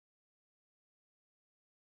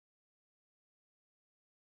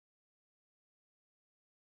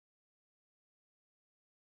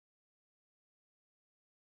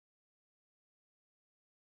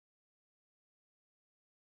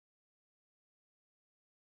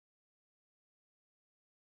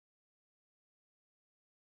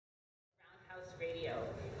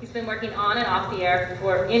He's been working on and off the air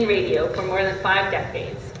in radio for more than 5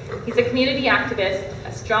 decades. He's a community activist,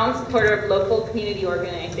 a strong supporter of local community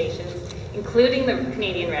organizations, including the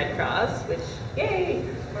Canadian Red Cross, which, yay,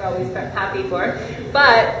 we're always happy for.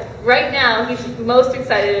 But right now, he's most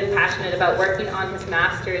excited and passionate about working on his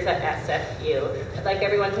master's at SFU. I'd like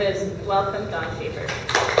everyone to welcome Don Shafer.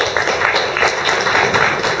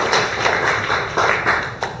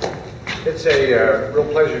 It's a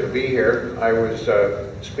real pleasure to be here. I was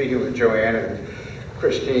speaking with Joanne and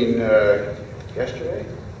Christine yesterday?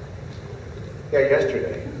 Yeah,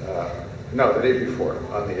 yesterday. No, the day before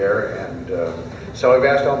on the air. And so I've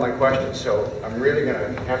asked all my questions, so I'm really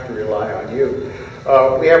going to have to rely on you.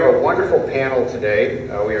 We have a wonderful panel today.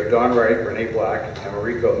 We have Don Wright, Renee Black, and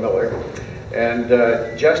Mariko Miller. And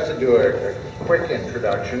just to do a quick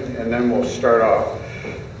introduction, and then we'll start off.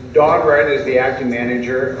 Don Wright is the acting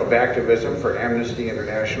manager of activism for Amnesty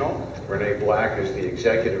International. Renee Black is the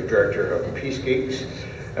executive director of Peace Geeks.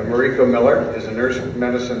 And Mariko Miller is a nurse of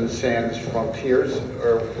medicine sans frontiers,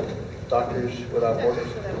 or Doctors Without Borders.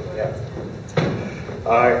 Yeah.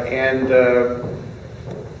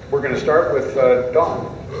 We're going to start with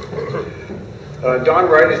Don. Don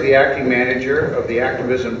Wright is the acting manager of the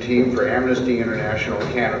activism team for Amnesty International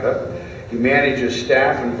Canada. He manages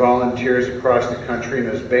staff and volunteers across the country and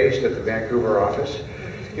is based at the Vancouver office.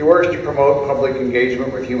 He works to promote public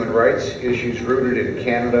engagement with human rights issues rooted in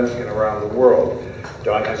Canada and around the world.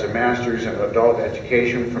 Don has a master's in adult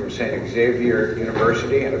education from St. Xavier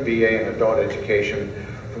University and a BA in adult education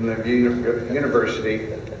from the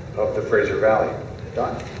University of the Fraser Valley.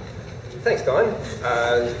 Don? Thanks, Don. It's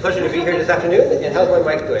a pleasure to be here this afternoon. And how's my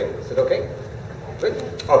mic doing? Is it okay? Good?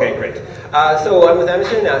 Okay, great. So I'm with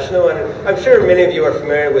Amnesty International, and I'm sure many of you are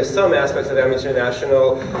familiar with some aspects of Amnesty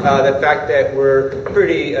International. The fact that we're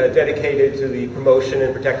pretty dedicated to the promotion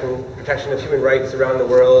and protection of human rights around the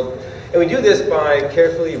world. And we do this by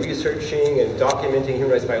carefully researching and documenting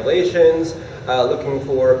human rights violations, looking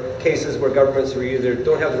for cases where governments either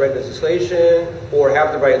don't have the right legislation or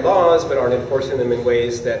have the right laws but aren't enforcing them in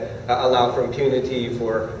ways that allow for impunity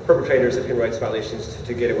for perpetrators of human rights violations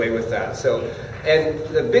to get away with that. So, and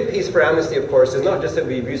the big piece for Amnesty, of course, is not just that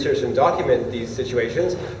we research and document these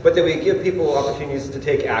situations, but that we give people opportunities to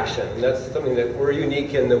take action. And that's something that we're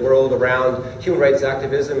unique in the world around human rights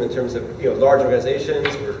activism in terms of large organizations.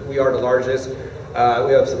 We are the largest. We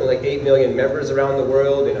have something like 8 million members around the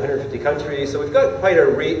world in 150 countries. So we've got quite a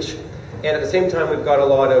reach. And at the same time, we've got a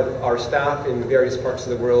lot of our staff in various parts of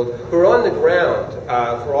the world who are on the ground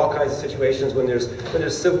for all kinds of situations when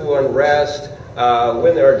there's civil unrest,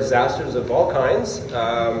 when there are disasters of all kinds,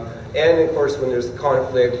 and of course when there's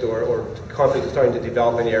conflict or conflict is starting to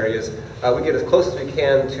develop in areas. We get as close as we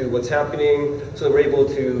can to what's happening so that we're able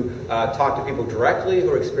to talk to people directly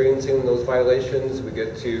who are experiencing those violations. We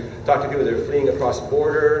get to talk to people that are fleeing across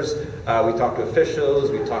borders. We talk to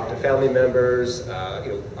officials. We talk to family members,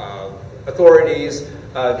 authorities,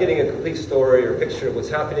 getting a complete story or picture of what's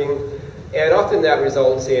happening. And often that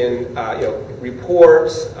results in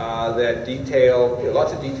reports that detail,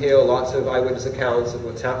 lots of detail, lots of eyewitness accounts of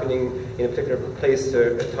what's happening in a particular place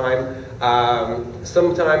or time.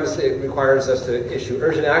 Sometimes it requires us to issue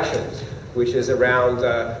urgent actions, which is around,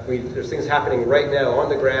 there's things happening right now on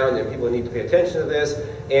the ground and people need to pay attention to this,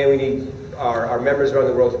 and we need our members around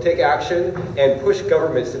the world to take action and push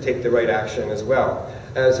governments to take the right action as well.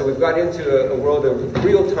 And so we've got into a world of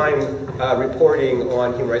real-time reporting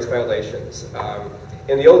on human rights violations.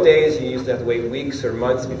 In the old days, you used to have to wait weeks or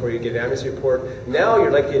months before you get an amnesty report. Now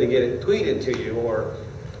you're likely to get it tweeted to you, or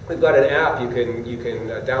we've got an app you can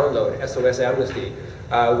download, SOS Amnesty,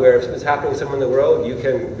 where if something's happening somewhere in the world, you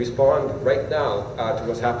can respond right now to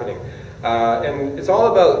what's happening. And it's all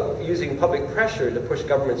about using public pressure to push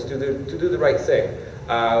governments to do the right thing,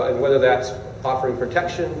 and whether that's offering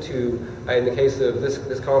protection to, in the case of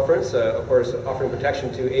this conference, of course, offering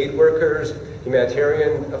protection to aid workers,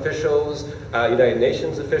 humanitarian officials, United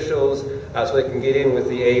Nations officials, so they can get in with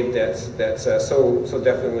the aid that's so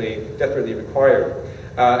definitely required.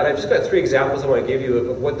 And I've just got 3 examples I want to give you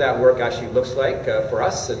of what that work actually looks like for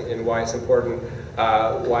us and why it's important,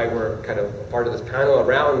 why we're kind of part of this panel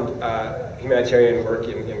around humanitarian work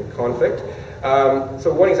in conflict.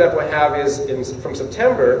 So one example I have is from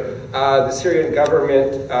September, the Syrian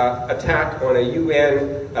government attacked on a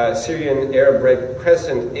UN Syrian Arab Red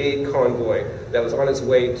Crescent aid convoy that was on its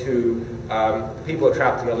way to people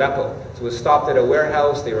trapped in Aleppo. So it was stopped at a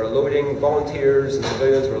warehouse. They were loading, volunteers and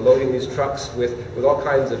civilians were loading these trucks with all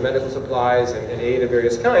kinds of medical supplies and aid of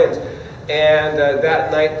various kinds. And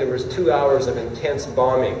that night there was 2 hours of intense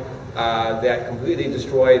bombing that completely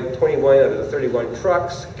destroyed 21 out of the 31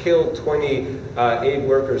 trucks, killed 20 aid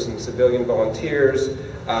workers and civilian volunteers,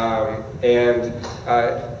 and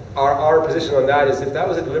our position on that is if that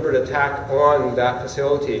was a deliberate attack on that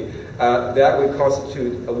facility, that would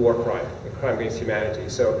constitute a war crime, a crime against humanity.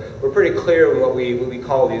 So we're pretty clear on what we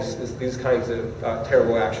call these kinds of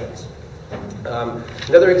terrible actions.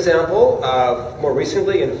 Another example, more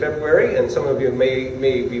recently in February, and some of you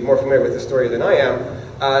may be more familiar with the story than I am,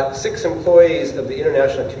 6 employees of the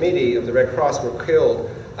International Committee of the Red Cross were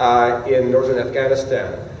killed in northern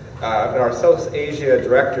Afghanistan. And our South Asia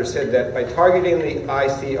director said that by targeting the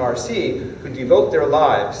ICRC, who devote their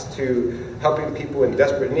lives to helping people in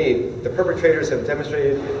desperate need, the perpetrators have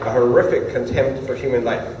demonstrated a horrific contempt for human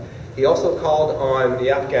life. He also called on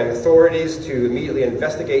the Afghan authorities to immediately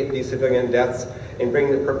investigate these civilian deaths and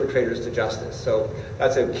bring the perpetrators to justice. So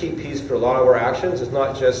that's a key piece for a lot of our actions. It's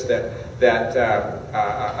not just that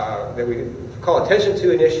we call attention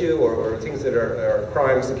to an issue or things that are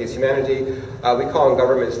crimes against humanity. We call on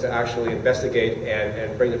governments to actually investigate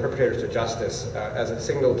and bring the perpetrators to justice as a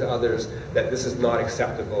signal to others that this is not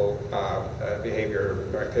acceptable behavior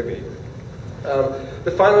or activity.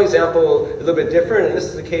 The final example is a little bit different, and this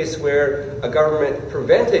is a case where a government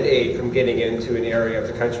prevented aid from getting into an area of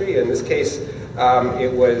the country. In this case,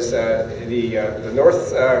 it was the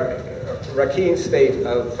North Rakhine state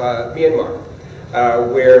of Myanmar,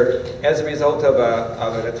 where as a result of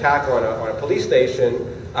an attack on a police station,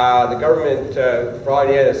 the government brought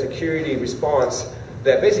in a security response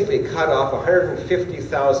that basically cut off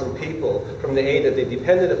 150,000 people from the aid that they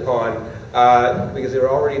depended upon because they were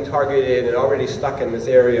already targeted and already stuck in this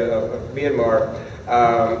area of Myanmar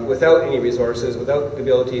without any resources, without the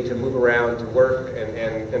ability to move around, to work,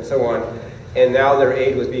 and so on. And now their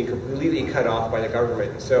aid was being completely cut off by the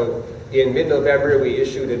government. So in mid-November, we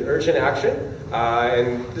issued an urgent action,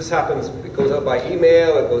 and this happens, it goes out by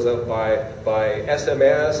email, it goes out by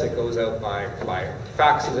SMS, it goes out by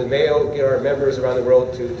faxes and mail, get our members around the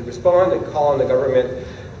world to respond and call on the government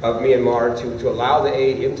of Myanmar to allow the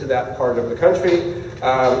aid into that part of the country.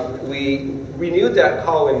 We renewed that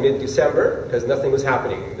call in mid-December because nothing was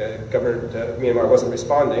happening. The government of Myanmar wasn't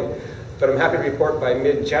responding. But I'm happy to report by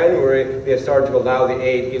mid-January, they had started to allow the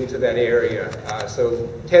aid into that area. So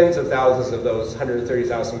tens of thousands of those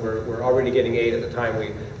 130,000 were already getting aid at the time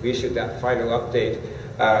we issued that final update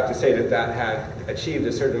to say that that had achieved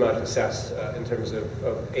a certain amount of success in terms of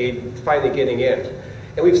aid finally getting in.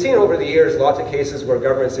 And we've seen over the years lots of cases where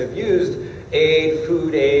governments have used aid,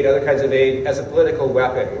 food aid, other kinds of aid as a political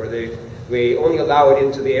weapon, where we only allow it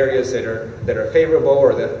into the areas that are favorable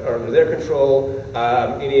or that are under their control.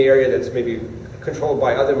 Any area that's maybe controlled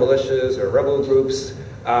by other militias or rebel groups,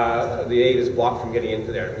 the aid is blocked from getting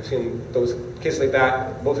into there. We've seen those cases like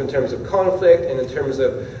that, both in terms of conflict and in terms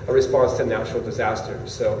of a response to natural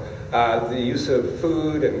disasters. So the use of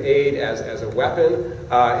food and aid as a weapon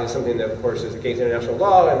is something that, of course, is against international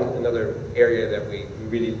law and another area that we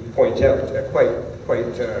really point out quite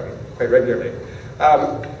regularly.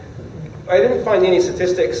 I didn't find any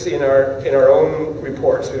statistics in our own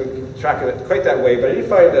reports. We don't track it quite that way, but I did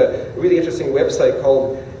find a really interesting website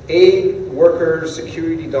called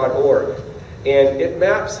aidworkersecurity.org, and it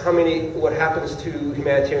maps what happens to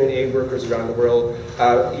humanitarian aid workers around the world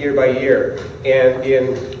year by year. And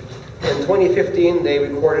in 2015, they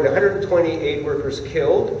recorded 120 aid workers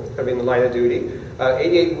killed, in the line of duty,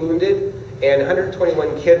 88 wounded, and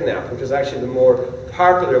 121 kidnapped, which is actually the more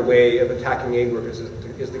popular way of attacking aid workers is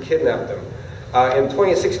to kidnap them. In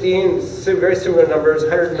 2016, very similar numbers,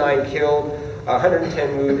 109 killed,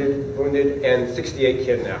 110 wounded, and 68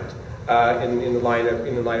 kidnapped in the line of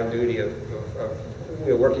duty of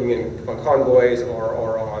working on convoys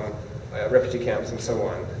or on refugee camps and so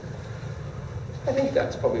on. I think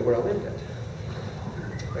that's probably where I'll end it.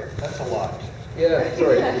 That's a lot. Yeah,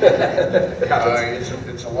 sorry.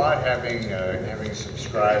 It's a lot having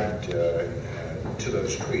subscribed to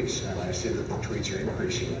those tweets, and I see that the tweets are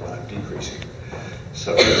increasing and not decreasing.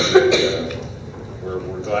 So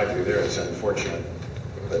we're glad you're there. It's unfortunate,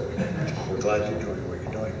 but we're glad you're doing what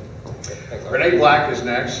you're doing. Renee Black is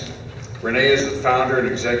next. Renee is the founder and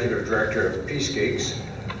executive director of Peace Geeks,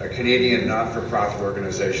 a Canadian not-for-profit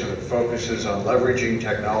organization that focuses on leveraging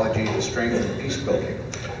technology to strengthen peace building,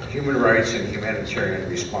 human rights, and humanitarian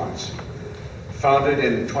response. Founded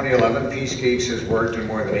in 2011, Peace Geeks has worked in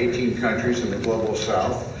more than 18 countries in the global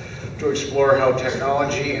south to explore how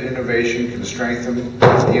technology and innovation can strengthen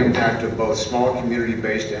the impact of both small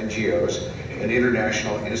community-based NGOs and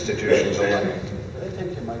international institutions alike. Did I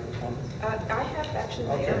take your microphone? I have actually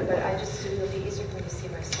my own, but I just, it'll be easier for me to see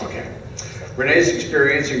myself. Okay. Renee's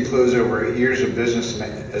experience includes over 8 years of business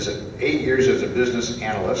as a 8 years as a business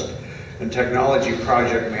analyst and technology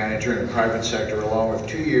project manager in the private sector, along with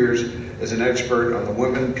 2 years as an expert on the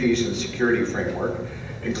Women, Peace, and Security Framework,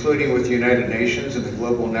 including with the United Nations and the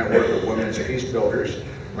Global Network of Women's Peace Builders.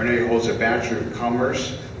 Renee holds a Bachelor of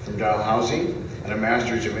Commerce from Dalhousie and a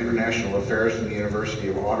Master's of International Affairs from the University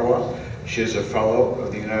of Ottawa. She is a Fellow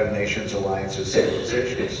of the United Nations Alliance of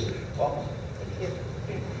Civilizations. Welcome. Thank you.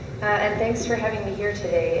 And thanks for having me here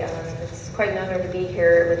today. It's quite an honor to be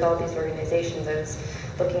here with all these organizations. I was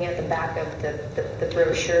looking at the back of the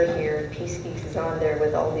brochure here. Peace Geeks is on there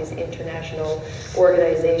with all these international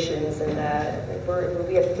organizations, and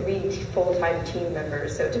we have 3 full-time team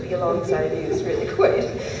members, so to be alongside you is really quite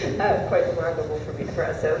remarkable for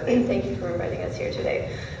us. So thank you for inviting us here today.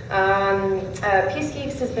 Peace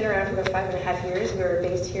Geeks has been around for about 5.5 years. We're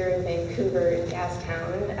based here in Vancouver in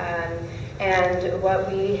Gastown. And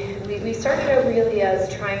what we started out really as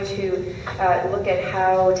trying to look at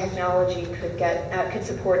how technology could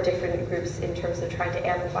support different groups in terms of trying to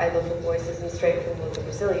amplify local voices and strengthen local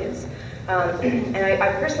resilience. And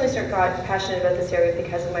I personally got passionate about this area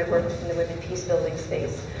because of my work within the women peace building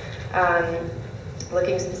space,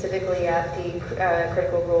 looking specifically at the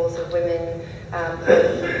critical roles of women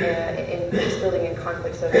in peace building and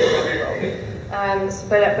conflict zones around the world.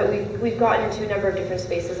 But we've gotten into a number of different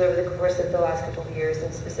spaces over the course of the last couple of years,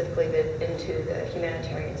 and specifically into the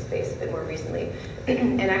humanitarian space a bit more recently.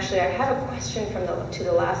 And actually, I have a question to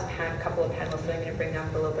the last couple of panels that I'm going to bring up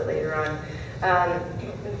a little bit later on.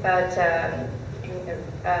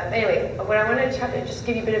 Anyway, what I want to just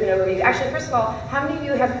give you a bit of an overview. Actually, first of all, how many of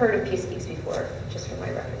you have heard of Peace Geeks before? Just for my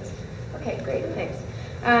reference. Okay, great, thanks.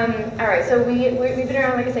 All right, so we've been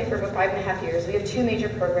around, like I say, for about 5.5 years. We have 2 major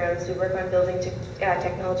programs. We work on building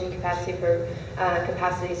technology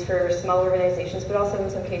capacities for small organizations, but also in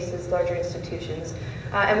some cases larger institutions.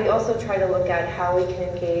 And we also try to look at how we can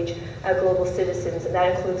engage global citizens, and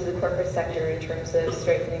that includes the corporate sector in terms of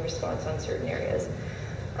strengthening response on certain areas.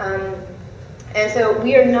 And so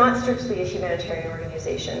we are not strictly a humanitarian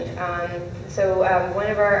organization. One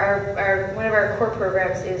of our core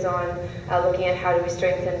programs is on looking at how do we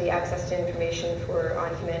strengthen the access to information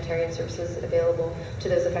on humanitarian services available to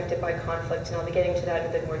those affected by conflict, and I'll be getting to that in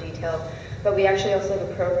a bit more detail. But we actually also have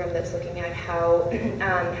a program that's looking at how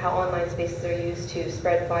online spaces are used to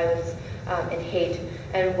spread violence and hate,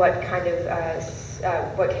 and what kind of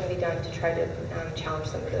what can be done to try to challenge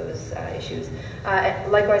some of those issues.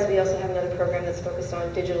 Likewise, we also have another program that's focused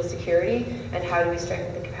on digital security and how do we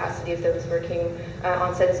strengthen the capacity of those working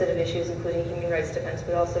on sensitive issues, including human rights defense,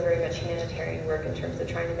 but also very much humanitarian work in terms of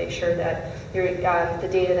trying to make sure that the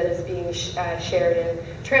data that is being shared and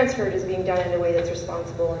transferred is being done in a way that's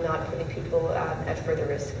responsible and not putting people at further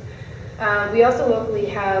risk. We also locally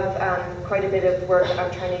have quite a bit of work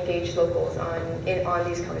on trying to engage locals on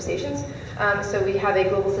these conversations. So we have a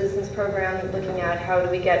Global Citizens Program looking at how do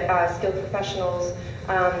we get skilled professionals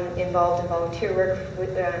involved in volunteer work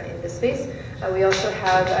in this space. We also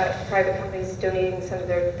have private companies donating some of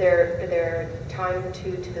their time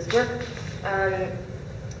to this work.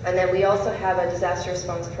 And then we also have a disaster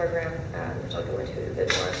response program, which I'll go into a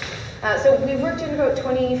bit more. So we've worked in about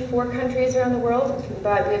 24 countries around the world,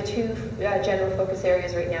 but we have 2 general focus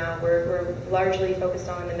areas right now. We're largely focused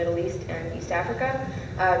on the Middle East and East Africa,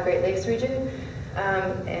 Great Lakes region,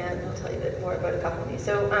 and I'll tell you a bit more about a couple of these.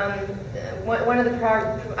 So one of the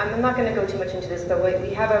I'm not going to go too much into this, but we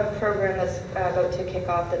have a program that's about to kick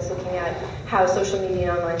off that's looking at how social media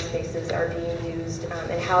and online spaces are being used,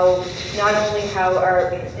 and how not only how our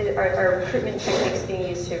recruitment techniques being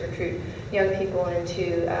used to recruit young people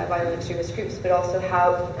into violent extremist groups, but also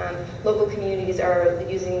how local communities are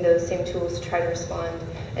using those same tools to try to respond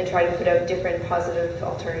and try to put out different positive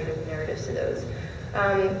alternative narratives to those.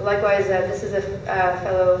 Likewise, this is a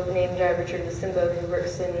fellow named Richard Lusimbo who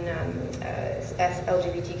works in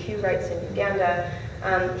LGBTQ rights in Uganda.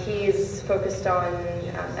 He's focused on,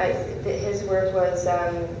 his work was,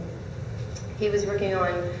 he was working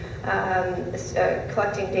on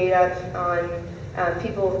collecting data on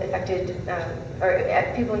people affected,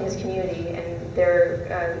 or people in his community, and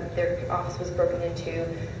their office was broken into,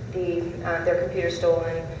 their computer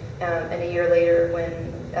stolen, and a year later when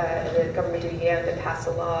the government of Uganda passed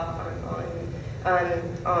a law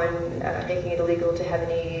on making it illegal to have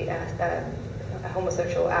any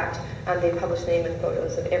homosocial act, they published name and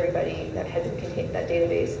photos of everybody that had been contained in that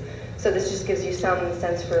database. So this just gives you some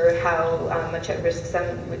sense for how much at risk some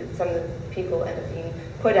of the people end up being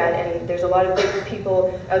put at. And there's a lot of good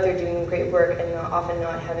people out there doing great work and often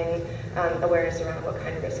not having awareness around what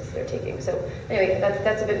kind of risks they're taking. So anyway,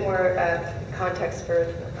 that's a bit more context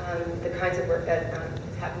for the kinds of work that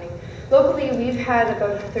is happening. Locally, we've had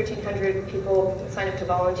about 1,300 people sign up to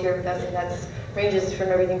volunteer with us, and that ranges from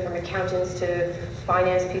everything from accountants to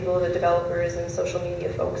finance people to developers and social media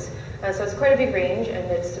folks. So it's quite a big range, and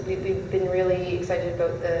we've been really excited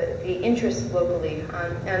about the interest locally.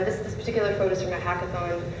 And this particular photo is from a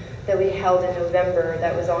hackathon that we held in November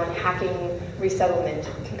that was on hacking resettlement.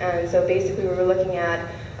 And so basically we were looking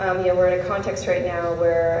at, we're in a context right now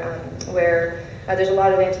where there's a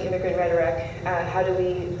lot of anti-immigrant rhetoric. How do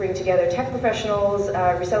we bring together tech professionals,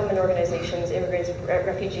 resettlement organizations, immigrants,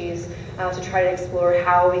 refugees, to try to explore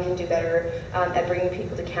how we can do better at bringing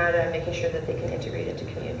people to Canada and making sure that they can integrate into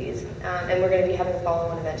communities. And we're going to be having a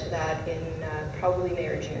follow-on event to that in probably May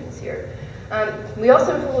or June this year. We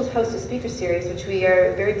also host a speaker series, which we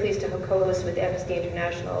are very pleased to co-host with Amnesty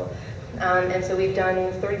International. And so we've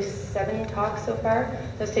done 37 talks so far.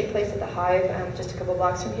 Those take place at the Hive, just a couple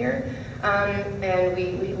blocks from here. And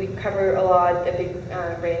we cover a big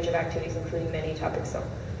range of activities, including many topics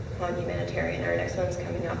on humanitarian. Our next one's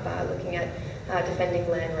coming up looking at defending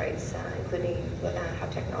land rights, including how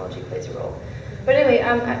technology plays a role. But anyway,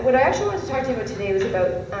 what I actually wanted to talk to you about today was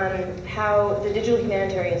about how the digital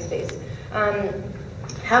humanitarian space.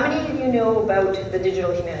 How many of you know about the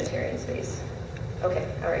digital humanitarian space? Okay,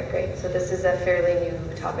 all right, great. So this is a fairly new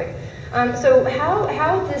topic. So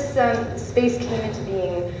how this space came into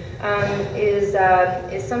being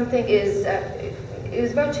it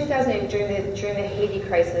was about 2008 during the Haiti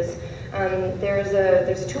crisis. There's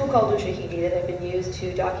a tool called Unceded that had been used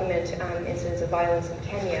to document incidents of violence in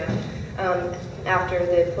Kenya after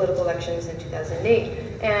the political elections in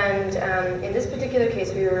 2008. And in this particular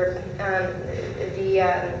case, we were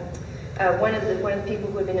one of the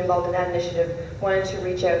people who had been involved in that initiative wanted to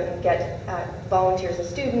reach out and get volunteers and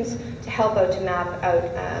students to help out to map out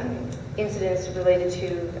incidents related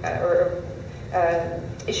to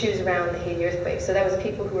issues around the Haiti earthquake. So that was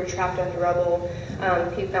people who were trapped under rubble,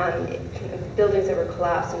 buildings that were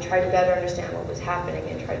collapsed, and tried to better understand what was happening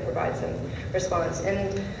and try to provide some response.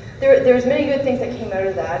 And there was many good things that came out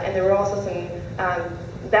of that, and there were also some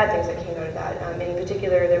bad things that came out of that. In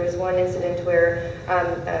particular, there was one incident where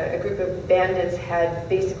a group of bandits had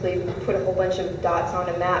basically put a whole bunch of dots on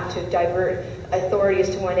a map to divert authorities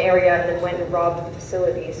to one area and then went and robbed the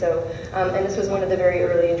facility. So, and this was one of the very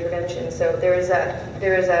early interventions. So there's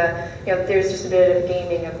just a bit of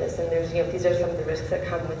gaming of this, and these are some of the risks that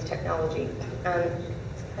come with technology.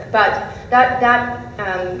 But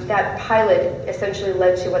that pilot essentially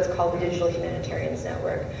led to what's called the Digital Humanitarians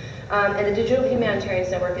Network. And the Digital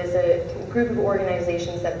Humanitarians Network is a group of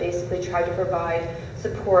organizations that basically try to provide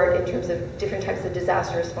support in terms of different types of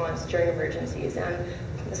disaster response during emergencies. And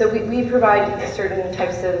so we provide certain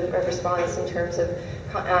types of response in terms of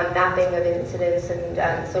mapping of incidents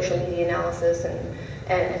and social media analysis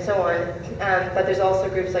and so on. But there's also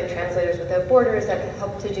groups like Translators Without Borders that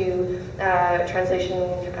help to do translation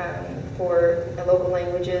for local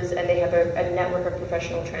languages, and they have a network of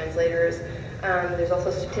professional translators. There's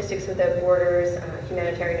also Statistics Without Borders,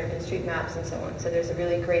 Humanitarian OpenStreetMaps, and so on. So there's a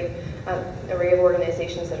really great array of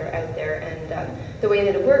organizations that are out there. And the way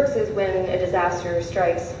that it works is when a disaster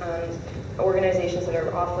strikes, organizations that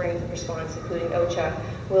are offering response, including OCHA,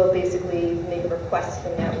 will basically make a request to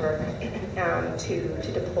the network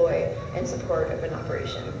to deploy in support of an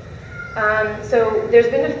operation. So there's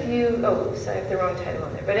been a few, I have the wrong title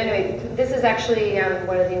on there. But anyway, this is actually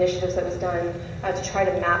one of the initiatives that was done to try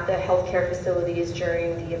to map the healthcare facilities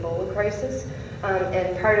during the Ebola crisis.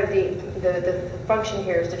 And part of the function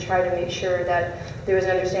here is to try to make sure that there was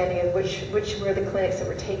an understanding of which were the clinics that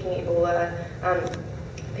were taking Ebola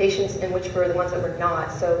patients and which were the ones that were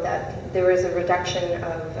not, so that there was a reduction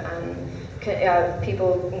of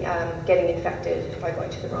people getting infected by going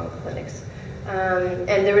to the wrong clinics.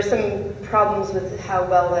 And there were some problems with how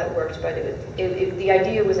well that worked, but the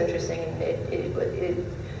idea was interesting, and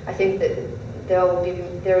I think that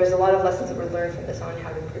there was a lot of lessons that were learned from this on how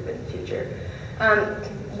to improve it in the future.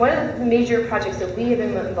 One of the major projects that we have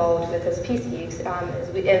been involved with as Peace Geeks,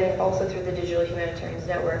 and also through the Digital Humanitarians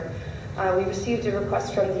Network, we received a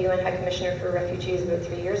request from the UN High Commissioner for Refugees about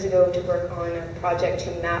 3 years ago to work on a project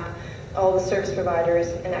to map all the service providers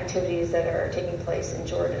and activities that are taking place in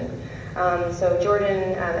Jordan. So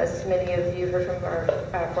Jordan, as many of you heard from our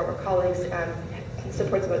former colleagues,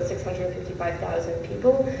 supports about 655,000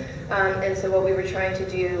 people. And so what we were trying to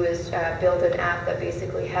do is build an app that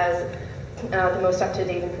basically has the most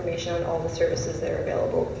up-to-date information on all the services that are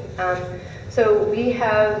available. So we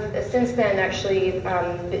have, since then, actually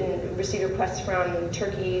received requests from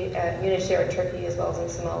Turkey, Humanitarian Turkey, as well as in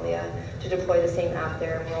Somalia, to deploy the same app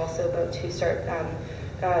there. And we're also about to start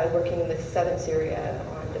working with southern Syria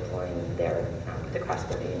on deploying the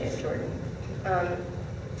cross-border unit in Jordan.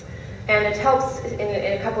 And it helps in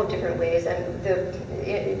a couple of different ways. And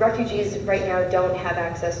refugees right now don't have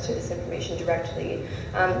access to this information directly.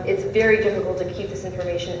 It's very difficult to keep this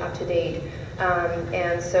information up to date.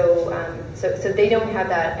 And so they don't have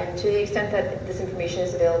that. And to the extent that this information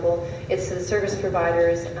is available, it's to the service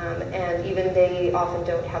providers, and even they often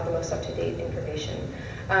don't have the most up-to-date information.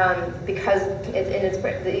 Because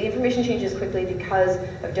the information changes quickly because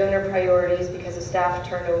of donor priorities, because of staff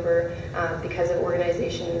turnover, because of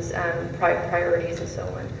organizations' priorities, and so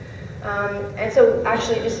on. And so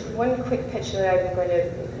actually just one quick pitch that I'm going to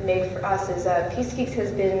make for us is Peacegeeks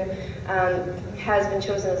has been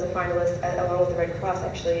chosen as a finalist along with the Red Cross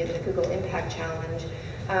actually in the Google Impact Challenge.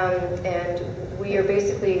 And we are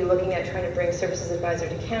basically looking at trying to bring Services Advisor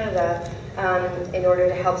to Canada in order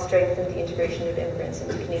to help strengthen the integration of immigrants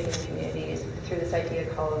into Canadian communities through this idea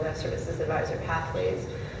called Services Advisor Pathways.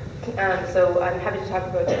 So I'm happy to talk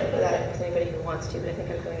about that to anybody who wants to, but I think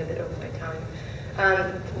I'm going a bit over my time.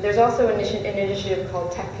 There's also an initiative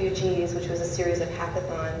called Techfugees, which was a series of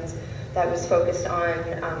hackathons that was focused on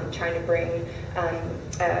trying to bring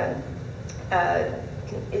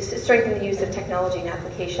strengthen the use of technology and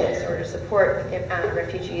applications in order to support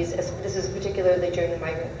refugees. This is particularly during the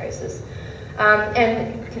migrant crisis.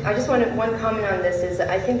 And I just wanted one comment on this is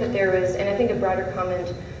I think that there is, and I think a broader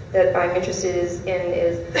comment that I'm interested in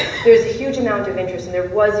is there's a huge amount of interest, and there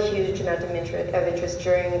was a huge amount of interest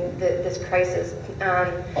during this crisis.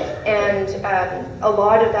 And a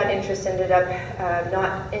lot of that interest ended up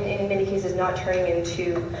not, in many cases, not turning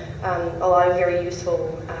into a lot of very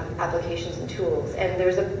useful applications and tools. And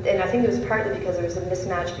I think it was partly because there was a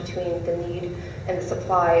mismatch between the need and the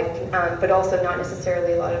supply, but also not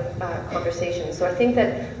necessarily a lot of conversation. So I think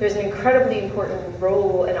that there's an incredibly important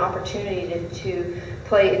role and opportunity to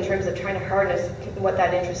play in terms of trying to harness what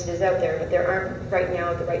that interest is out there, but there aren't right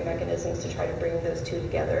now the right mechanisms to try to bring those two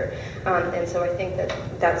together. And so I think that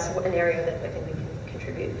that's an area that I think we can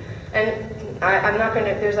contribute. And I'm not going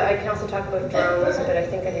to, I can also talk about drones, but I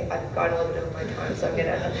think I've gone a little bit over my time, so I'm going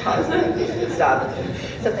to pause and stop.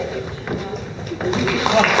 So thank you.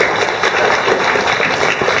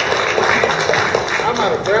 I'm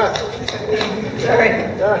out of breath. Sorry.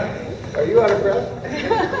 Are you out of breath?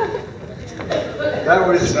 That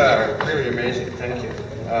was really amazing. Thank you.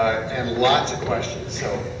 And lots of questions.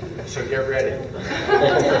 So get ready.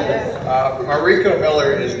 Mariko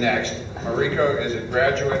Miller is next. Mariko is a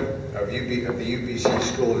graduate of the UBC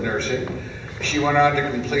School of Nursing. She went on to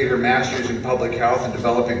complete her master's in public health in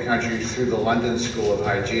developing countries through the London School of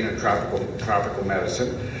Hygiene and Tropical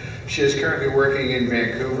Medicine. She is currently working in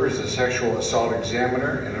Vancouver as a sexual assault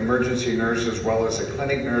examiner, an emergency nurse, as well as a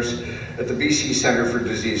clinic nurse at the BC Centre for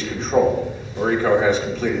Disease Control. Mariko has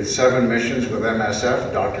completed 7 missions with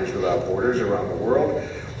MSF, Doctors Without Borders, around the world.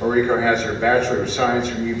 Mariko has her Bachelor of Science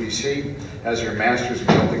from UBC, has her Master's in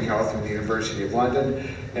Public Health from the University of London,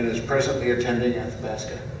 and is presently attending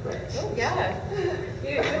Athabasca. Right. Oh, yeah.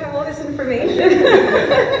 You have all this information.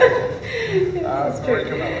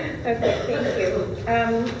 Mariko Miller. Okay, thank you.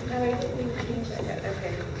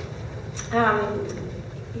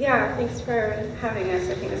 Yeah, thanks for having us.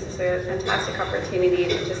 I think this is a fantastic opportunity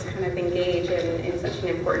to just kind of engage in such an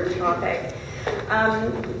important topic.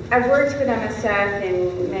 I've worked with MSF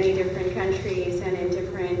in many different countries and in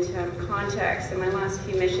different contexts, and my last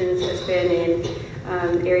few missions has been in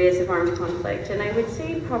areas of armed conflict. And I would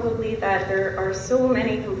say probably that there are so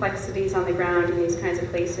many complexities on the ground in these kinds of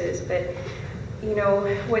places, but you know,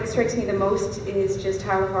 what strikes me the most is just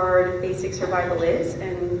how hard basic survival is,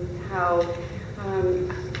 and how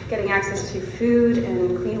getting access to food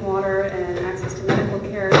and clean water and access to medical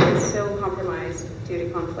care is so compromised due to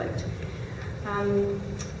conflict.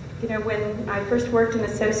 You know, when I first worked in a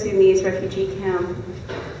South Sudanese refugee camp,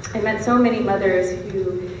 I met so many mothers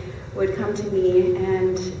who would come to me,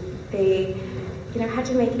 and they, you know, had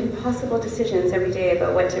to make impossible decisions every day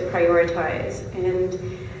about what to prioritize. And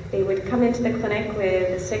they would come into the clinic with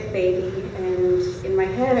a sick baby, and in my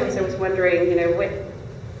head I was always wondering,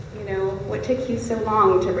 what took you so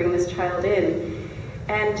long to bring this child in?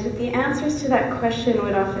 And the answers to that question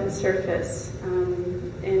would often surface,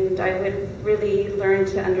 and I would really learn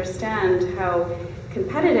to understand how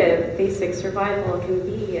competitive basic survival can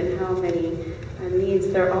be, and how many needs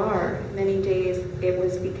there are. Many days it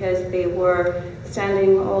was because they were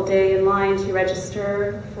standing all day in line to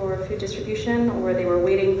register for food distribution, or they were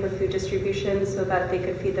waiting for food distribution so that they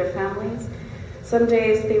could feed their families. Some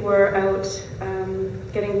days they were out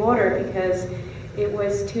getting water because it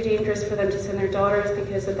was too dangerous for them to send their daughters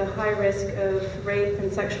because of the high risk of rape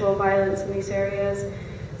and sexual violence in these areas.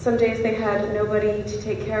 Some days they had nobody to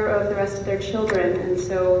take care of the rest of their children, and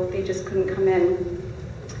so they just couldn't come in.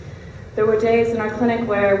 There were days in our clinic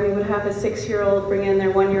where we would have a 6-year-old bring in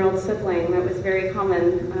their 1-year-old sibling. That was very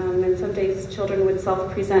common. And some days children would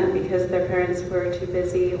self-present because their parents were too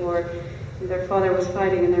busy, or their father was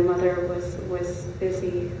fighting and their mother was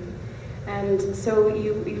busy. And so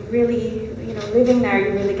you really, living there,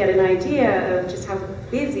 you really get an idea of just how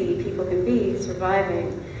busy people can be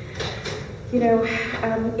surviving.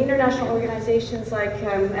 International organizations like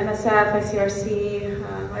MSF, ICRC,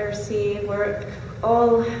 IRC,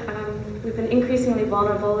 we've been increasingly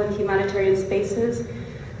vulnerable in humanitarian spaces,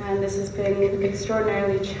 and this has been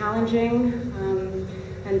extraordinarily challenging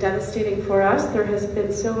and devastating for us. There has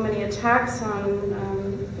been so many attacks on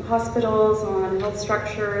hospitals, on health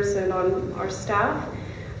structures, and on our staff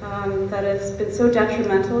that has been so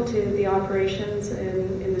detrimental to the operations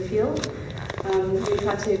in the field. We've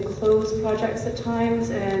had to close projects at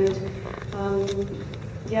times, and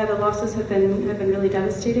the losses have been really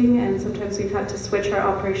devastating, and sometimes we've had to switch our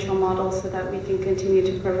operational model so that we can continue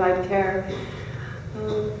to provide care.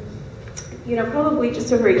 Probably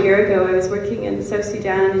just over a year ago, I was working in South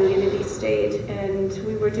Sudan in Unity State, and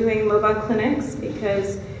we were doing mobile clinics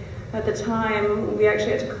because at the time we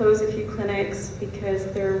actually had to close a few clinics because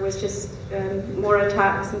there was just more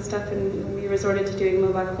attacks and stuff, and we resorted to doing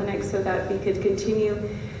mobile clinics so that we could continue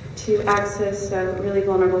to access really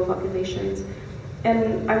vulnerable populations.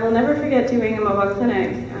 And I will never forget doing a mobile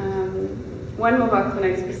clinic, one mobile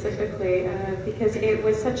clinic specifically, because it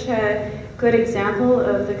was such a good example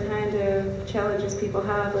of the kind of challenges people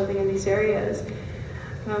have living in these areas.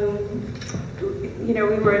 We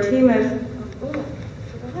were a team of, I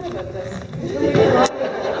forgot about this.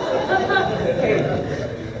 Okay,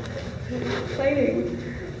 exciting.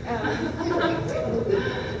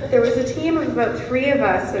 There was a team of about 3 of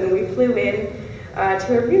us, and we flew in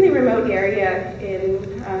to a really remote area in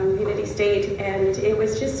Unity State, and it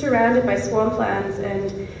was just surrounded by swamplands,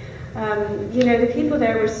 and the people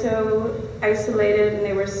there were so isolated and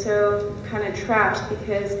they were so kind of trapped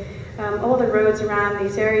because all the roads around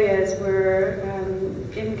these areas were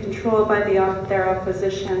in control by their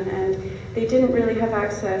opposition, and they didn't really have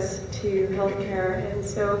access to healthcare, and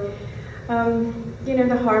so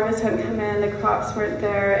the harvest hadn't come in, the crops weren't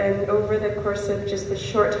there, and over the course of just the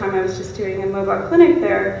short time I was just doing a mobile clinic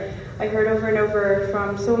there, I heard over and over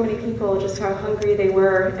from so many people just how hungry they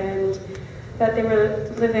were and that they were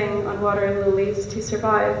living on water and lilies to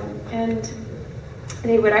survive. And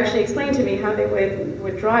they would actually explain to me how they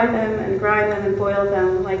would dry them and grind them and boil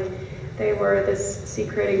them like they were this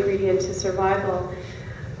secret ingredient to survival.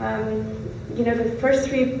 The first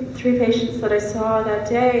three patients that I saw that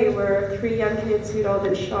day were 3 young kids who'd all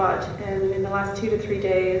been shot, and in the last 2 to 3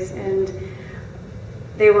 days, and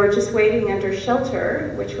they were just waiting under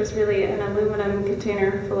shelter, which was really an aluminum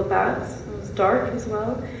container full of bats. It was dark as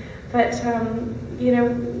well, but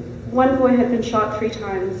one boy had been shot 3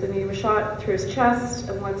 times, and he was shot through his chest,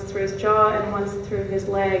 and once through his jaw, and once through his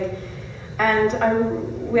leg. And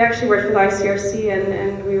we actually worked with ICRC,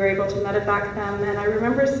 and we were able to medevac them. And I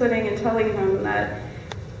remember sitting and telling him that,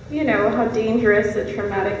 how dangerous a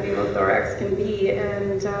traumatic pneumothorax can be,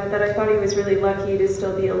 and that I thought he was really lucky to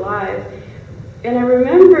still be alive. And I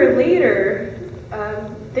remember later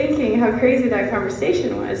thinking how crazy that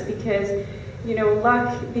conversation was, because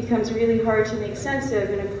luck becomes really hard to make sense of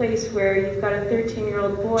in a place where you've got a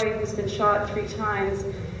 13-year-old boy who's been shot 3 times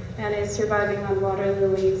and is surviving on water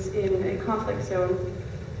lilies in a conflict zone.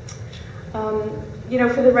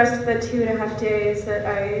 For the rest of the 2.5 days that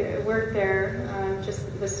I worked there, just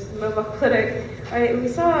this mobile clinic, we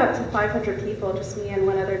saw up to 500 people, just me and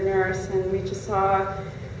one other nurse, and we just saw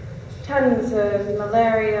tons of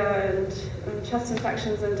malaria and chest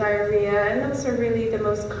infections and diarrhea, and those are really the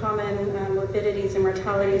most common morbidities and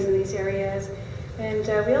mortalities in these areas. And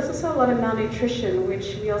we also saw a lot of malnutrition,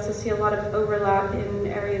 which we also see a lot of overlap in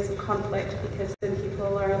areas of conflict, because then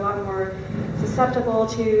people are a lot more susceptible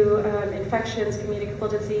to infections, communicable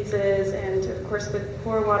diseases, and of course with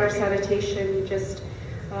poor water sanitation,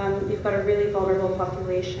 you've got a really vulnerable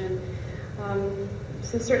population.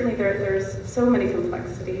 So certainly there's so many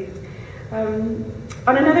complexities. On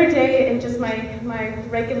another day in just my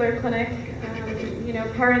regular clinic,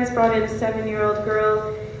 parents brought in a 7-year-old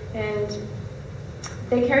girl, and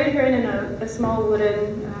they carried her in a small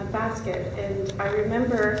wooden basket, and I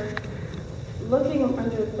remember looking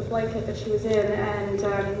under the blanket that she was in, and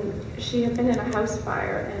she had been in a house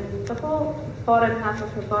fire, and the whole bottom half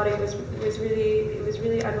of her body was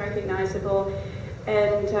really unrecognizable,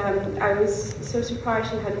 and I was so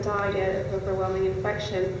surprised she hadn't died yet of overwhelming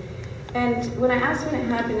infection. And when I asked when it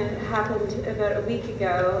happened about a week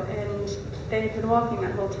ago, and they had been walking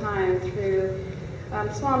that whole time through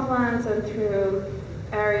swamplands and through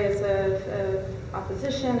areas of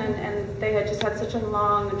opposition, and they had just had such a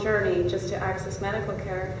long journey just to access medical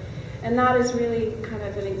care. And that is really kind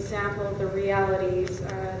of an example of the realities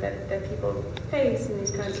that people face in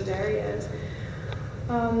these kinds of areas.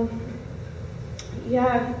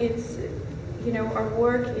 Yeah, it's, you know, our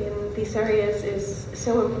work in these areas is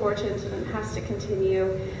so important, and it has to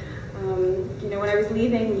continue. You know, when I was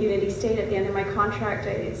leaving Unity State at the end of my contract,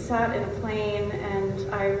 I sat in a plane,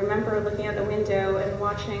 and I remember looking out the window and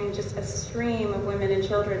watching just a stream of women and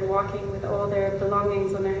children walking with all their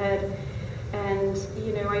belongings on their head. And,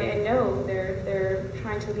 you know, I know they're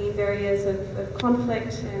trying to leave areas of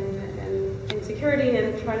conflict and insecurity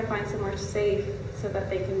and try to find somewhere safe so that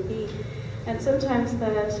they can be. And sometimes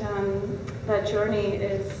that journey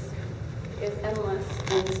is endless,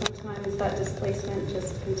 and sometimes that displacement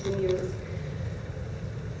just continues.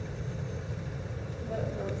 That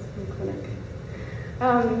was in clinic.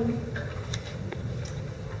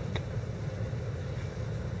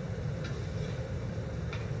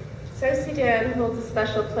 South Sudan holds a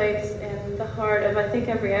special place in the heart of, I think,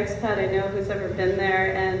 every expat I know who's ever been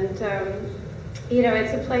there, and you know,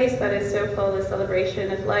 it's a place that is so full of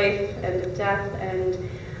celebration of life and of death, and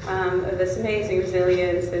of this amazing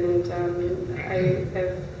resilience, and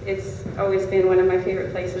it's always been one of my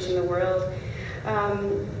favorite places in the world.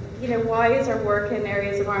 You know, why is our work in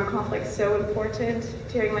areas of armed conflict so important?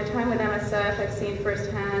 During my time with MSF, I've seen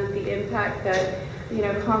firsthand the impact that, you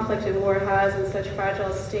know, conflict and war has in such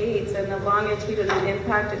fragile states, and the longitudinal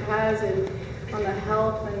impact it has on the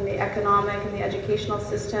health and the economic and the educational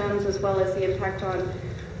systems, as well as the impact on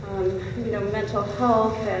you know, mental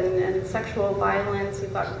health and sexual violence.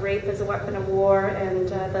 You've got rape as a weapon of war, and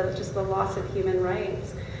just the loss of human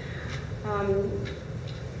rights.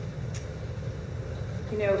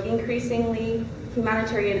 You know, increasingly,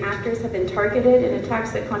 humanitarian actors have been targeted in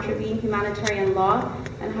attacks that contravene humanitarian law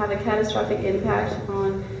and have a catastrophic impact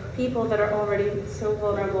on people that are already so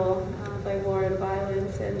vulnerable by war and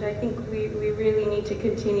violence. And I think we really need to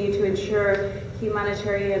continue to ensure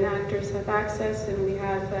humanitarian actors have access, and we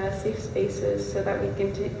have safe spaces so that we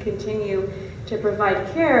can continue to provide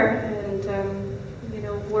care and you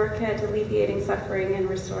know, work at alleviating suffering and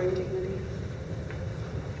restoring dignity.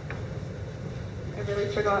 I really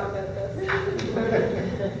forgot about this.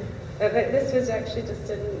 This was actually just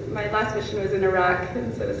in, my last mission was in Iraq,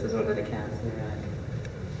 and so this is one of the camps in Iraq.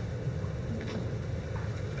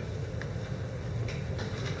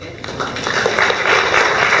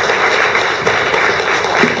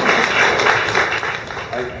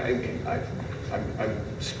 I'm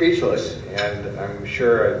speechless, and I'm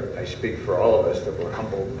sure I speak for all of us that we're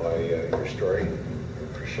humbled by your story.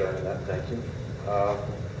 For sharing that, thank you.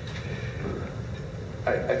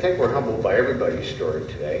 I think we're humbled by everybody's story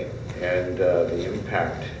today, and the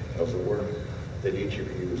impact of the work that each of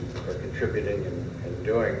you are contributing and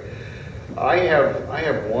doing. I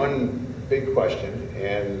have one big question,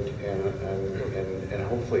 and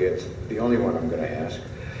hopefully it's the only one I'm going to ask.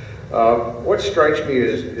 What strikes me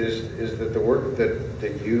is that the work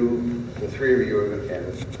that you, the three of you,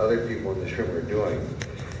 and other people in this room are doing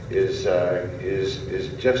is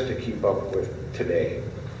just to keep up with today.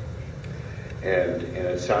 And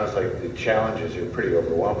it sounds like the challenges are pretty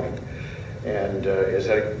overwhelming. And as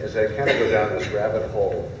I kind of go down this rabbit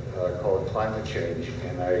hole called climate change,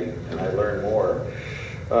 and I learn more.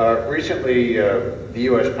 Recently, the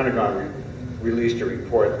U.S. Pentagon released a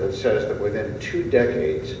report that says that within 2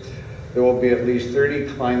 decades, there will be at least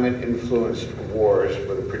 30 climate-influenced wars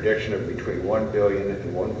with a prediction of between 1 billion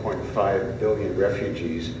and 1.5 billion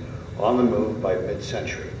refugees on the move by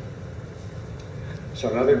mid-century. So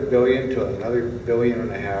another billion to another 1.5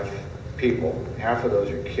 billion people, half of those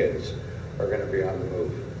are kids, are going to be on the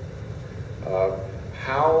move.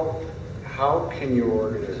 How can your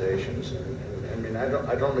organizations, and I mean,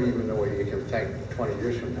 I don't even know what you can think 20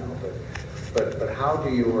 years from now, but how do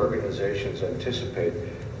your organizations anticipate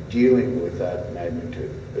dealing with that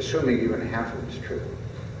magnitude, assuming even half of it is true?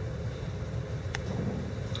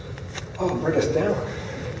 Oh, bring us down.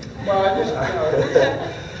 Well, I just,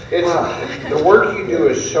 the work you do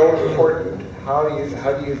is so important. How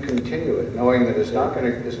do you continue it, knowing that it's not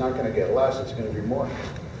going to get less, it's going to be more?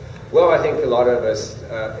 Well, I think a lot of us,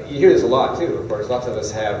 you hear this a lot too, of course. Lots of us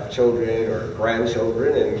have children or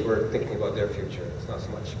grandchildren, and we're thinking about their future. It's not so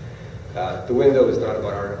much, the window is not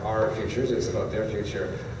about our futures, it's about their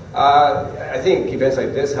future. I think events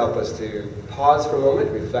like this help us to pause for a moment,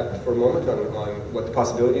 reflect for a moment on what the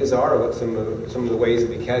possibilities are, or what some of the ways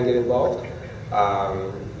that we can get involved.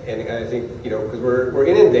 And I think, because we're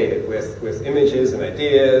inundated with images and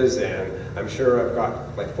ideas, and I'm sure I've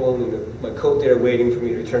got my phone in my coat there waiting for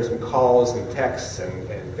me to return some calls and texts and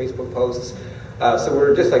Facebook posts. So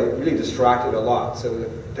we're just like really distracted a lot. So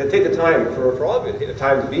to take the time for all of you, to take the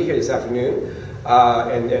time to be here this afternoon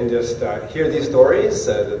and just hear these stories,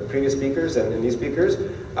 the previous speakers and these speakers,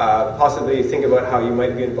 possibly think about how you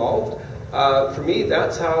might be involved. For me,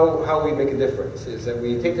 that's how we make a difference, is that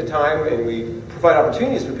we take the time and we provide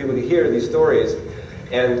opportunities for people to hear these stories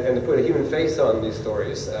and to put a human face on these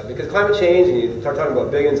stories. Because climate change, and you start talking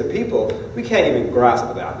about billions of people, we can't even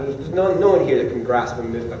grasp that. There's no one here that can grasp a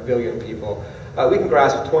billion people. We can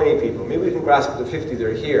grasp 20 people. Maybe we can grasp the 50 that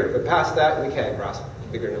are here. But past that, we can't grasp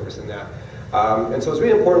bigger numbers than that. And so it's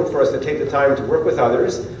really important for us to take the time to work with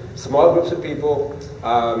others, small groups of people,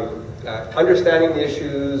 understanding the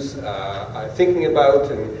issues, thinking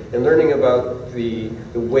about and learning about the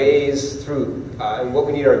ways through, and what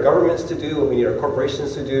we need our governments to do, what we need our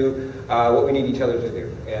corporations to do, what we need each other to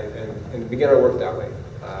do, and begin our work that way,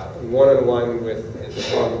 one-on-one with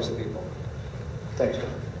small groups of people. Thanks,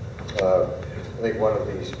 Tom. I think one of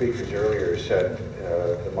the speakers earlier said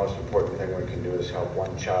the most important thing we can do is help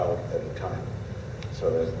one child at a time. So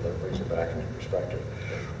that brings it back into perspective.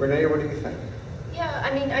 Renee, what do you think? Yeah,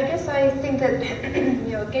 I mean, I guess I think that,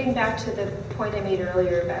 getting back to the point I made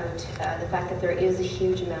earlier about the fact that there is a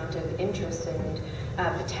huge amount of interest and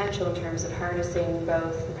potential in terms of harnessing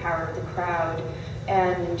both the power of the crowd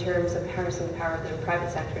and in terms of harnessing the power of the private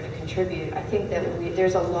sector to contribute. I think that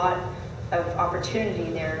there's a lot of opportunity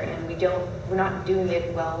there, and we're not doing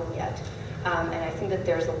it well yet. And I think that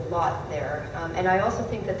there's a lot there. And I also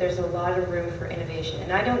think that there's a lot of room for innovation.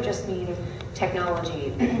 And I don't just mean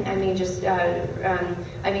technology. I mean just,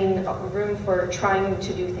 room for trying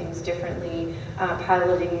to do things differently,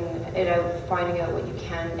 piloting it out, finding out what you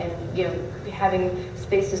can, and having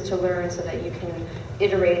spaces to learn so that you can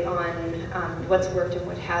iterate on what's worked and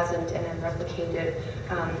what hasn't, and then replicate it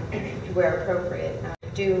where appropriate.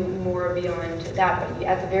 Do more beyond that, but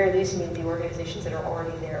at the very least, you need the organizations that are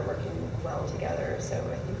already there working well together. So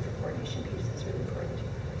I think the coordination piece is really important.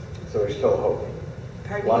 So there's still hope.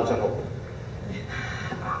 Pardon Lots me? of hope.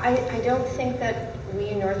 I don't think that we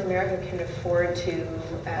in North America can afford to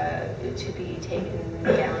be taken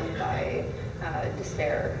down by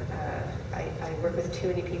despair. I work with too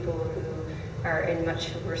many people who are in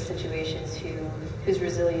much worse situations whose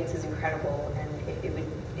resilience is incredible, and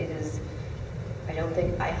it is. I don't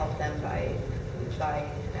think I help them by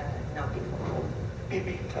not being hopeful.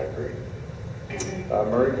 I agree.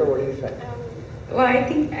 Mariko, what do you think? Well, I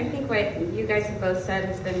think what you guys have both said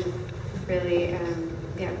has been really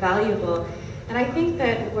valuable. And I think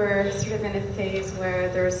that we're sort of in a phase where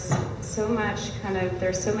there's so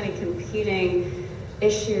many competing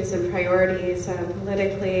issues and priorities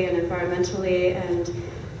politically and environmentally, and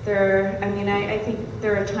I think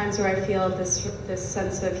there are times where I feel this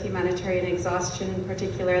sense of humanitarian exhaustion,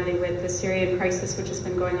 particularly with the Syrian crisis, which has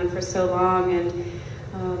been going on for so long, and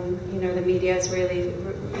the media is really,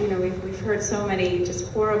 we've heard so many just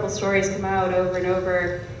horrible stories come out over and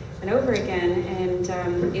over and over again, and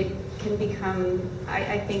it can become,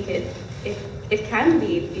 I think it can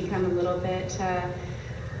become a little bit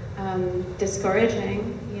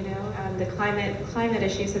discouraging. The climate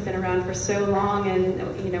issues have been around for so long, and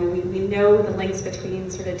we know the links between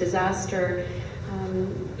sort of disaster,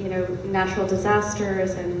 natural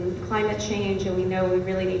disasters and climate change, and we know we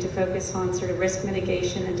really need to focus on sort of risk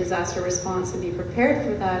mitigation and disaster response and be prepared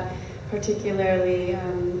for that, particularly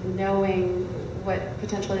knowing what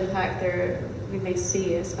potential impact we may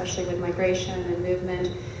see, especially with migration and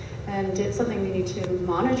movement. And it's something we need to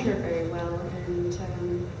monitor very well and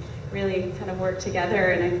really kind of work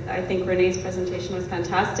together. And I think Renee's presentation was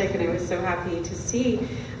fantastic, and I was so happy to see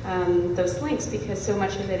those links, because so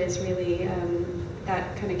much of it is really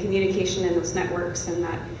that kind of communication in those networks and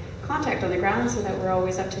that contact on the ground, so that we're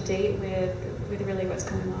always up to date with really what's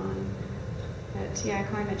going on. But yeah,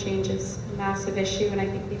 climate change is a massive issue, and I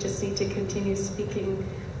think we just need to continue speaking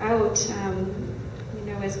out,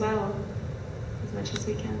 as well, as much as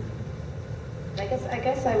we can. I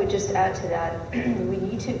guess I would just add to that, we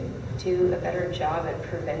need to do a better job at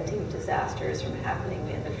preventing disasters from happening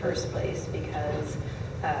in the first place, because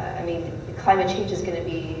climate change is going to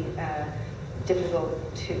be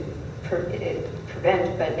difficult to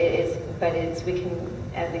prevent, but we can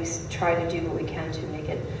at least try to do what we can to make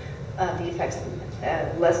it the effects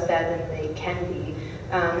less bad than they can be.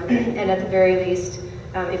 And at the very least,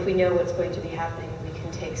 if we know what's going to be happening, we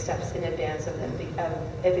can take steps in advance of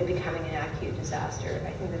it becoming an acute disaster.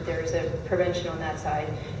 I think that there's a prevention on that side.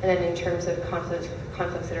 And then in terms of conflicts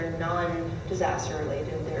that are non-disaster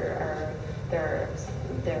related,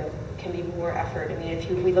 there can be more effort. I mean, if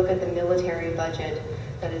we look at the military budget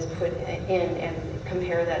that is put in and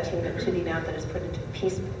compare that to the amount that is put into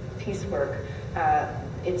peace work,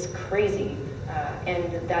 it's crazy.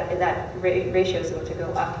 And that ratio is going to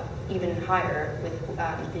go up even higher with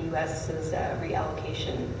the U.S.'s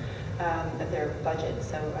reallocation of their budget.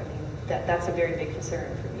 So, I mean, that's a very big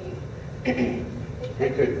concern for me.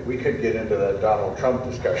 We could get into that Donald Trump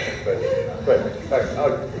discussion, but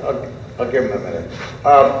I'll give him a minute.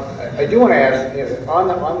 I do want to ask,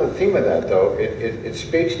 on the theme of that, though, it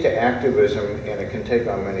speaks to activism, and it can take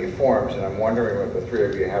on many forms, and I'm wondering what the three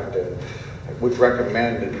of you would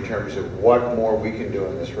recommend in terms of what more we can do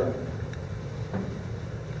in this room.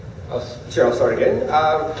 Sure, I'll start again.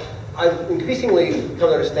 I've increasingly come to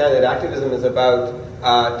understand that activism is about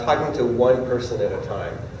talking to one person at a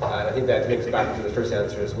time. And I think that links back to the first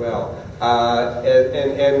answer as well.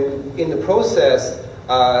 And in the process,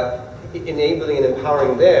 enabling and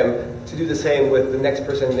empowering them to do the same with the next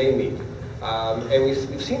person they meet. And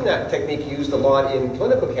we've seen that technique used a lot in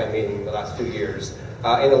political campaigning in the last few years.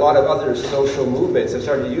 And a lot of other social movements have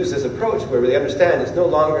started to use this approach where they understand it's no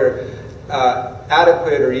longer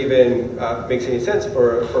adequate or even makes any sense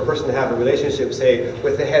for a person to have a relationship, say,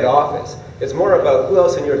 with the head office. It's more about who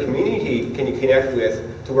else in your community can you connect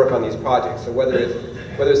with to work on these projects. So whether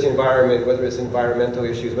it's the environment, whether it's environmental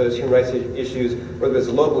issues, whether it's human rights issues, whether it's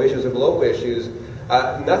local issues or global issues,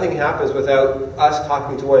 nothing happens without us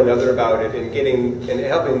talking to one another about it and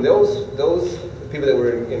helping those people that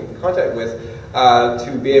we're in contact with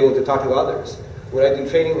to be able to talk to others. When I do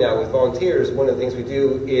training now with volunteers, one of the things we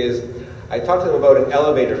do is I talk to them about an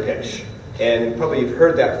elevator pitch. And probably you've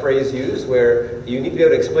heard that phrase used where you need to be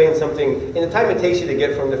able to explain something in the time it takes you to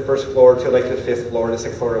get from the first floor to like the 5th floor, the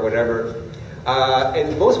 6th floor or whatever.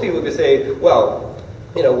 And most people would say, well,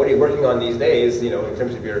 you know, what are you working on these days, you know, in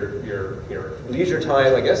terms of your leisure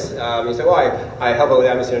time, I guess. You say, well, I help out with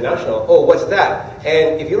Amnesty International. Oh, what's that?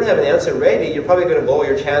 And if you don't have an answer ready, you're probably going to blow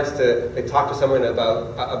your chance to talk to someone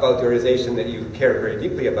about the organization that you care very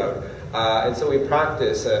deeply about. And so we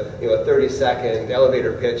practice a 30-second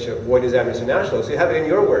elevator pitch of what is Amnesty International. So you have it in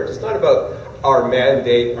your words. It's not about our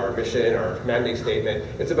mandate, our mission, our mandate statement.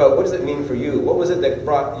 It's about what does it mean for you? What was it that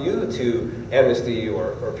brought you to Amnesty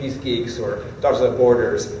or Peace Geeks or Doctors Without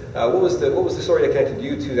Borders? What was the story that connected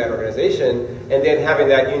you to that organization? And then having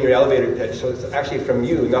that in your elevator pitch, so it's actually from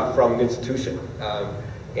you, not from the institution.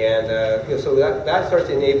 So that starts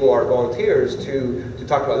to enable our volunteers to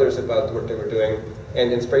talk to others about the work that we're doing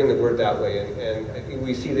and spreading the word that way. And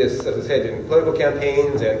we see this, as I said, in political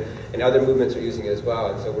campaigns and other movements are using it as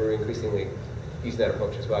well. And so we're increasingly using that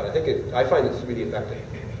approach as well. And I find it's really effective.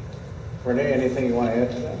 Renee, anything you want to add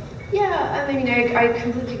to that? Yeah, I mean, I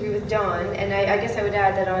completely agree with Don, and I guess I would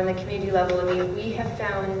add that on the community level, I mean, we have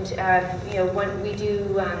found,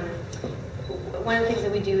 one of the things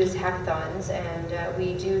that we do is hackathons, and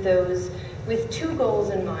we do those with two goals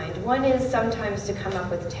in mind. One is sometimes to come up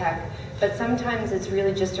with tech, but sometimes it's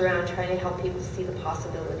really just around trying to help people see the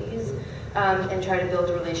possibilities and try to build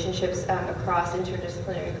relationships across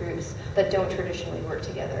interdisciplinary groups that don't traditionally work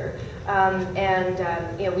together.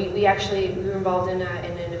 We were involved in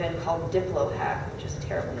an event called Diplo Hack, which is a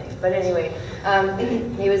terrible name. But anyway,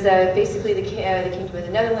 it was basically the Kingdom of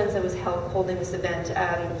the Netherlands that was holding this event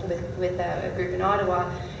with a group in Ottawa.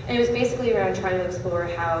 And it was basically around trying to explore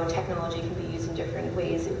how technology can be used in different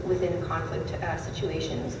ways within conflict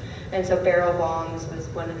situations. And so barrel bombs was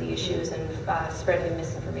one of the issues, and spreading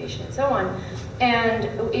misinformation and so on. And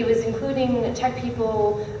it was including tech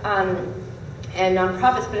people and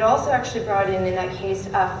nonprofits, but it also actually brought in that case,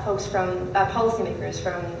 folks from policymakers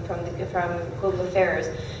from global affairs.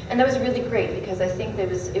 And that was really great because I think it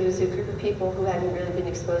was a group of people who hadn't really been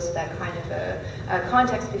exposed to that kind of a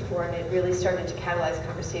context before, and it really started to catalyze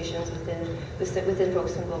conversations within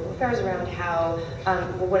folks in global affairs around how,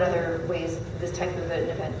 what other ways this type of an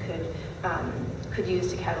event could use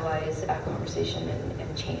to catalyze conversation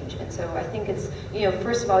and change. And so I think it's,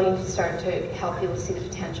 first of all, you need to start to help people see the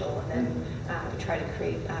potential, and then try to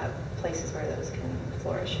create places where those can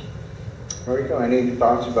flourish. Mariko, any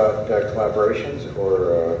thoughts about collaborations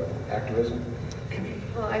or activism?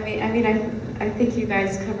 Well, I think you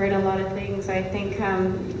guys covered a lot of things. I think,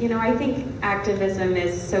 I think activism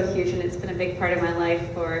is so huge, and it's been a big part of my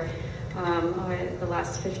life for the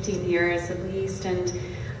last 15 years at least. And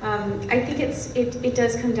I think it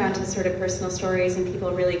does come down to sort of personal stories and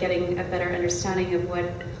people really getting a better understanding of what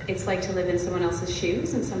it's like to live in someone else's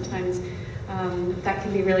shoes. And sometimes that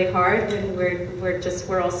can be really hard when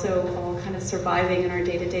we're also all kind of surviving in our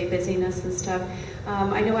day-to-day busyness and stuff.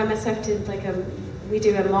 I know MSF did we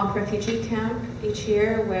do a mock refugee camp each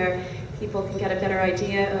year where people can get a better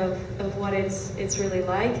idea of what it's really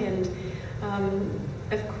like. And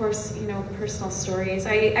of course, personal stories.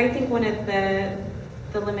 I think one of the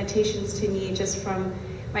limitations to me just from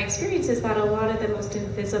my experience is that a lot of the most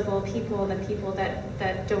invisible people, the people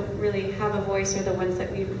that don't really have a voice, are the ones that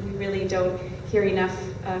we really don't hear enough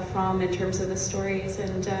from in terms of the stories.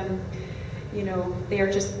 And they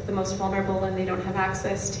are just the most vulnerable, and they don't have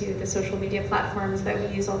access to the social media platforms that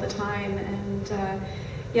we use all the time. And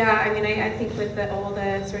I think with all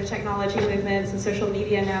the sort of technology movements and social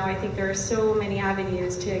media now, I think there are so many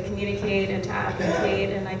avenues to communicate and to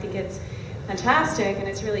advocate, and I think it's fantastic, and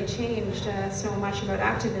it's really changed so much about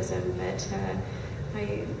activism. But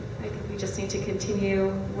I think we just need to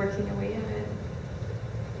continue working away at it.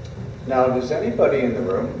 Now, does anybody in the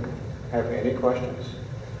room have any questions?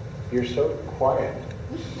 You're so quiet,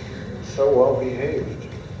 so well behaved.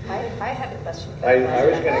 I have a question. I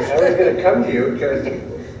was going to come to you because.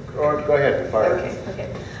 Go ahead, Fire. Okay.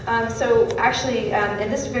 So actually,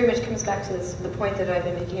 and this very much comes back to the point that I've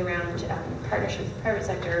been making around partnership with the private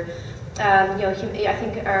sector. I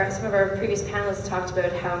think some of our previous panelists talked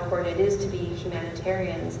about how important it is to be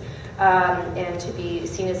humanitarians and to be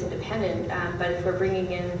seen as independent. But if we're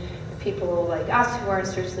bringing in people like us who aren't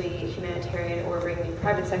strictly humanitarian, or bringing in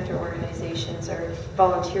private sector organizations or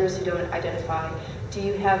volunteers who don't identify, do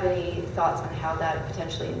you have any thoughts on how that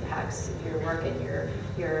potentially impacts your work and your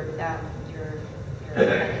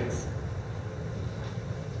independence?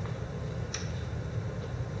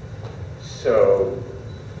 So,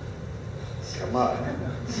 come on.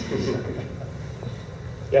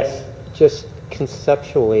 Yes. Just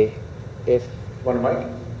conceptually, if Want a mic?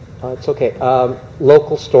 it's okay.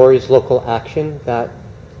 Local stories, local action, that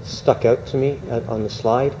stuck out to me on the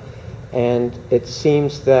slide. And it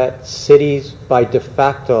seems that cities, by de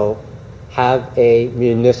facto, have a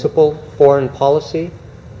municipal foreign policy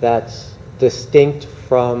that's distinct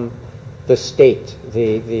from the state,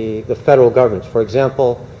 the federal government. For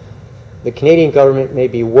example, the Canadian government may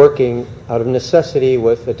be working out of necessity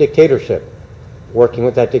with a dictatorship. Working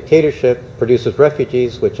with that dictatorship produces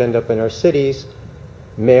refugees, which end up in our cities.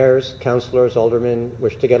 Mayors, councillors, aldermen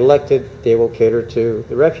wish to get elected, they will cater to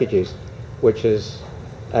the refugees, which is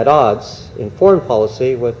at odds in foreign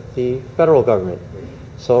policy with the federal government.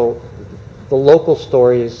 So the local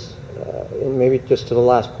stories, and maybe just to the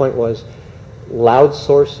last point, was loud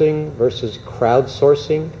sourcing versus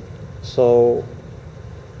crowdsourcing. So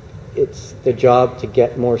it's the job to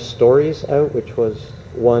get more stories out, which was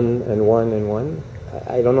one and one and one.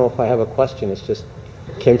 I don't know if I have a question, it's just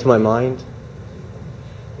came to my mind.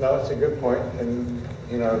 No, it's a good point, and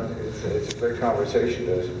it's a great conversation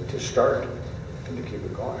to start and to keep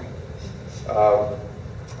it going.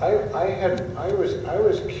 I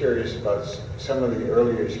was curious about some of the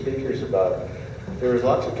earlier speakers about. There was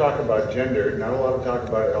lots of talk about gender, not a lot of talk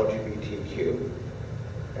about LGBTQ,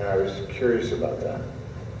 and I was curious about that.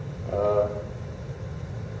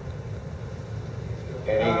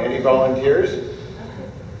 Any volunteers?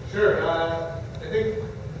 Sure.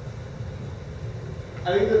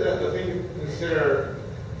 I think that the thing to consider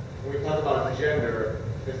when we talk about gender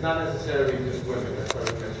is not necessarily just women. That's why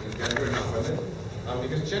we mentioned gender, not women.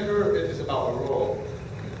 Because gender is about a role.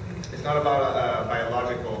 It's not about a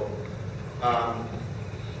biological.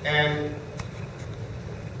 And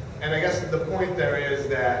I guess the point there is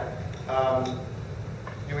that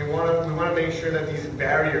we want to make sure that these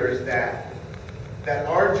barriers that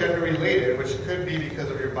are gender related, which could be because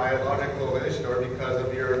of your biological relation or because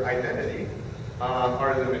of your identity,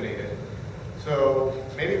 are eliminated. So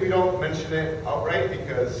maybe we don't mention it outright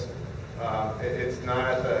because it's not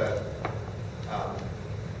at the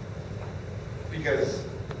because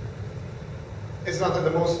it's not the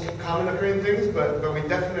most common occurring things, but we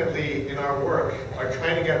definitely in our work are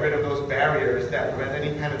trying to get rid of those barriers that prevent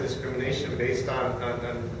any kind of discrimination based on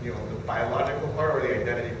the biological part or the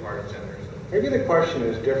identity part of gender. Maybe the question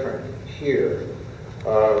is different here,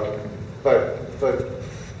 but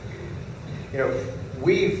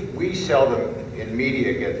we seldom in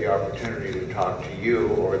media get the opportunity to talk to you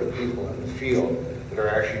or the people in the field that are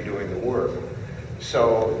actually doing the work.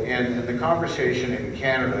 So in the conversation in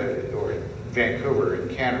Canada, or Vancouver in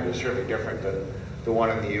Canada, is certainly different than the one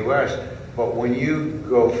in the US, but when you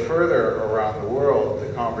go further around the world,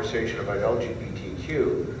 the conversation about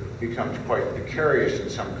LGBTQ, becomes quite precarious in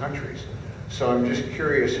some countries. So I'm just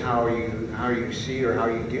curious how you see or how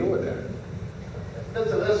you deal with that.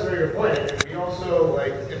 That's a very good point. And we also,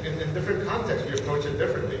 like, in different contexts, we approach it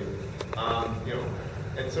differently. You know,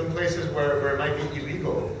 in some places where it might be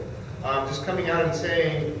illegal, just coming out and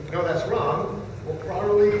saying, no, that's wrong, will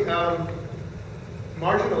probably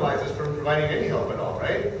marginalize us from providing any help at all,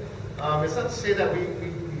 right? It's not to say that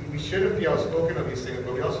we shouldn't be outspoken of these things,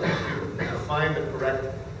 but we also need to find the correct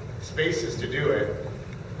spaces to do it.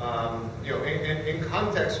 You know, in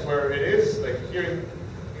context where it is, like here,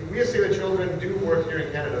 we say that children do work here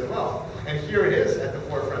in Canada as well, and here it is at the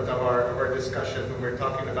forefront of our discussion when we're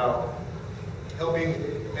talking about helping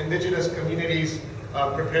Indigenous communities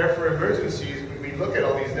prepare for emergencies. We look at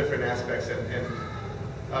all these different aspects,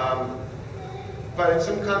 but in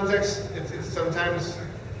some contexts, it's sometimes,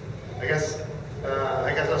 I guess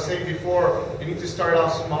I was saying before, you need to start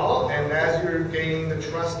off small, and as you're gaining the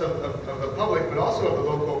trust of the public, but also of the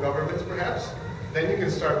local governments perhaps, then you can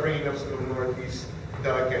start bringing up some of these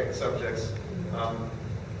delicate subjects.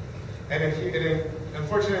 And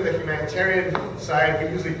unfortunately, the humanitarian side, we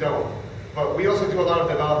usually don't. But we also do a lot of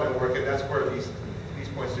development work, and that's where these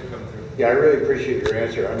points do come through. Yeah, I really appreciate your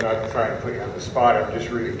answer. I'm not trying to put you on the spot. I'm just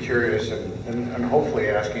really curious and hopefully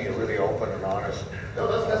asking a really open and honest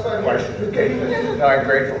that's what I'm question. Okay. No, I'm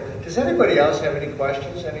grateful. Does anybody else have any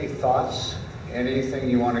questions, any thoughts, anything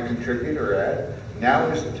you want to contribute or add? Now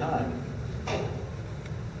is the time.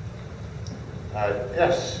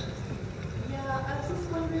 Yes. Yeah, I was just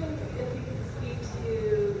wondering if you could speak to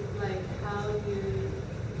like how you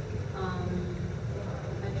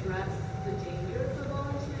address the dangers of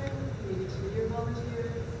volunteering, maybe to your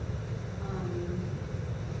volunteers. I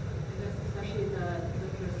guess especially the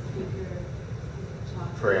first speaker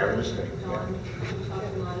talked For Amnesty. Don, he talked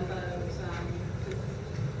a lot about just,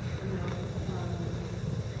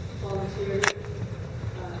 volunteer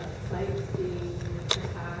sites being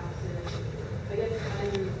attacked, and I guess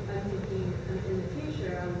I'm thinking in the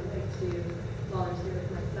future I would like to volunteer with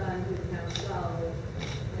my son who's now 12,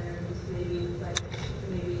 and maybe you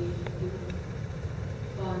can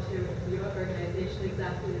volunteer with your organization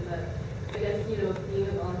exactly, but I guess being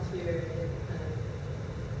a volunteer is kind of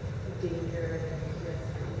a danger and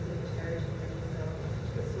risk in the territory, so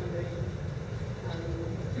just wondering.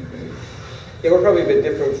 Yeah, we're probably a bit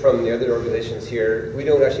different from the other organizations here. We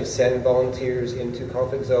don't actually send volunteers into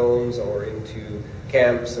conflict zones or into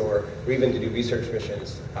camps or even to do research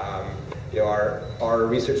missions. Our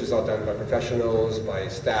research is all done by professionals, by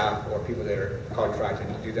staff, or people that are contracted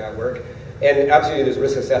to do that work. And absolutely there's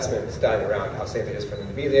risk assessments done around how safe it is for them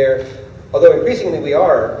to be there. Although increasingly we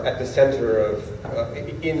are at the center of,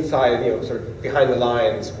 inside, sort of behind the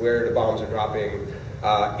lines where the bombs are dropping,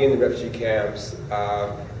 in the refugee camps,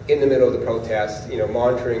 in the middle of the protests,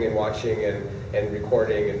 monitoring and watching and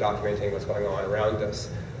recording and documenting what's going on around us.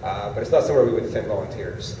 But it's not somewhere we would send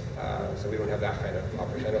volunteers. So we don't have that kind of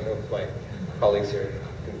operation. I don't know if my colleagues here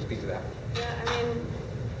can speak to that. Yeah,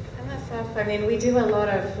 MSF, we do a lot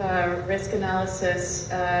of risk analysis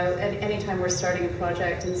anytime we're starting a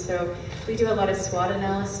project, and so we do a lot of SWOT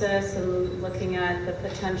analysis and looking at the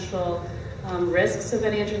potential risks of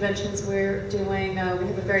any interventions we're doing. We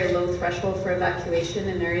have a very low threshold for evacuation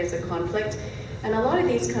in areas of conflict. And a lot of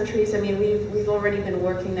these countries, we've already been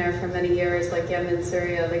working there for many years, like Yemen,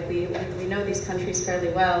 Syria, we know these countries fairly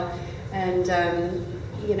well. And,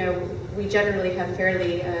 we generally have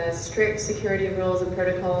fairly strict security rules and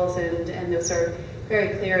protocols, and those are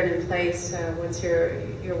very clear and in place once you're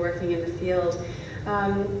working in the field.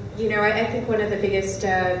 I think one of the biggest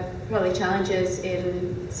probably challenges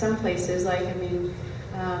in some places, like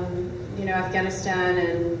Afghanistan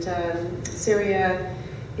and Syria,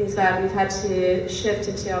 is that we've had to shift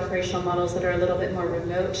into operational models that are a little bit more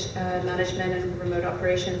remote management and remote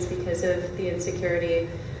operations because of the insecurity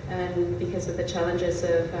and because of the challenges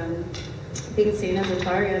of being seen as a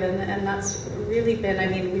target, and that's really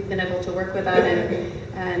been, we've been able to work with that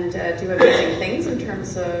and do amazing things in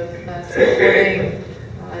terms of supporting,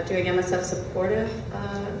 doing MSF supportive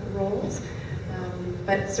roles.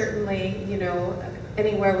 But certainly,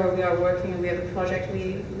 anywhere where we are working and we have a project,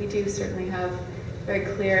 we do certainly have very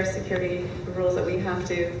clear security rules that we have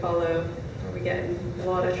to follow, or we get in a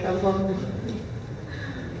lot of trouble.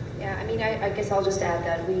 Yeah, I guess I'll just add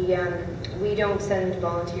that we don't send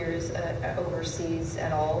volunteers overseas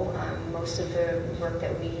at all. Most of the work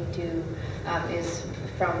that we do is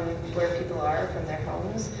from where people are, from their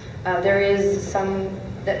homes. There is some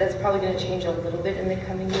that's probably going to change a little bit in the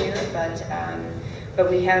coming year, but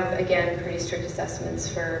we have, again, pretty strict assessments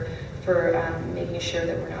for making sure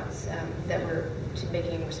that we're not to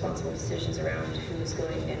making responsible decisions around who's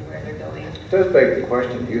going and where they're going. It does beg the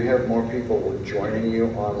question, do you have more people joining you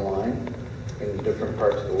online in different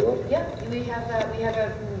parts of the world? Yeah, we have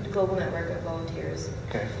a global network of volunteers.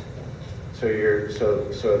 Okay. So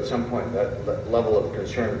at some point that level of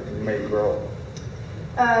concern may grow.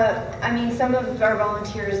 I mean, some of our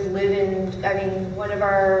volunteers live in. I mean, one of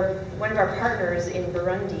our partners in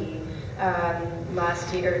Burundi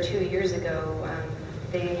last year or 2 years ago,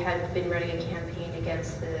 they had been running a campaign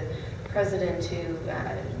against the president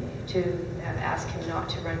to ask him not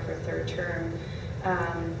to run for a third term,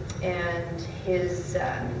 and his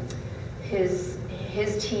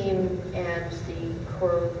team and the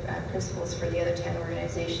core principals for the other 10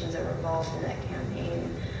 organizations that were involved in that campaign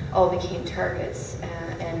all became targets,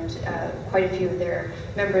 and quite a few of their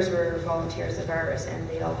members were volunteers of ours, and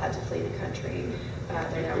they all had to flee the country.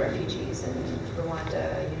 They're now refugees in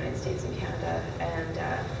Rwanda, United States, and Canada,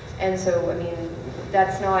 and so I mean,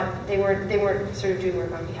 that's not, they weren't sort of doing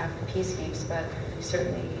work on behalf of Peacekeeps, but we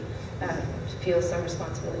certainly feel some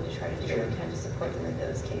responsibility to try to do what we can to support them in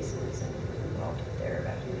those cases and involved with their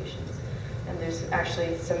evacuations. And there's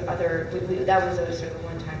actually some other, that was a sort of a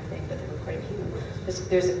one-time thing, but there were quite a few.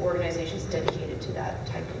 There's organizations dedicated to that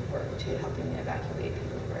type of work, to helping evacuate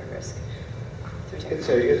people who are at risk through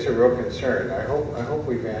technology. It's a real concern. I hope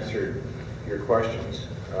we've answered your questions.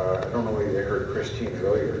 I don't know whether you heard Christine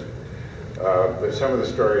earlier, but some of the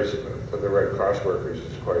stories of the Red Cross workers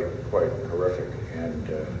is quite horrific and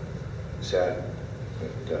sad.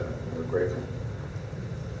 But we're grateful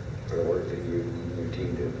for the work that you and your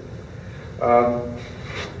team do.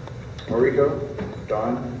 Mariko,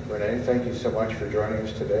 Don, Renee, thank you so much for joining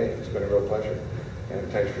us today. It's been a real pleasure,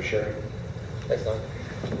 and thanks for sharing. Thanks, Don.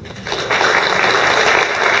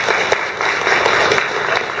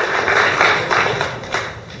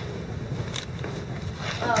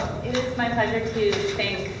 Well, it is my pleasure to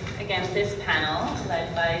thank, again, this panel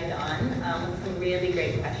led by Don with some really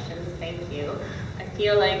great questions. Thank you. I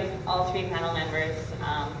feel like all three panel members,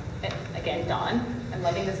 again, Don, I'm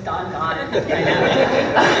loving this Don dynamic.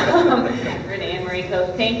 Renee and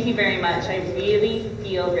Mariko, thank you very much. I really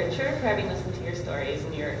feel richer for having listened to your stories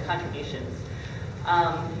and your contributions.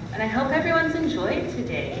 And I hope everyone's enjoyed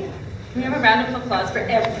today. Can we have a round of applause for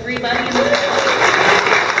everybody in the room?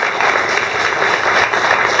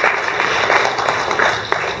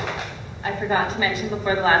 I forgot to mention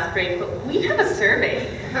before the last break, but we have a survey.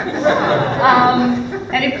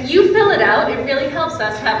 And if you fill it out, it really helps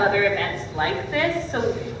us have other events like this.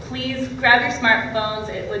 So please grab your smartphones.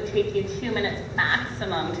 It would take you 2 minutes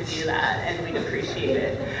maximum to do that, and we'd appreciate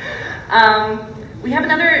it. We have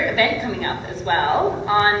another event coming up as well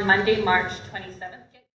on Monday, March 12th.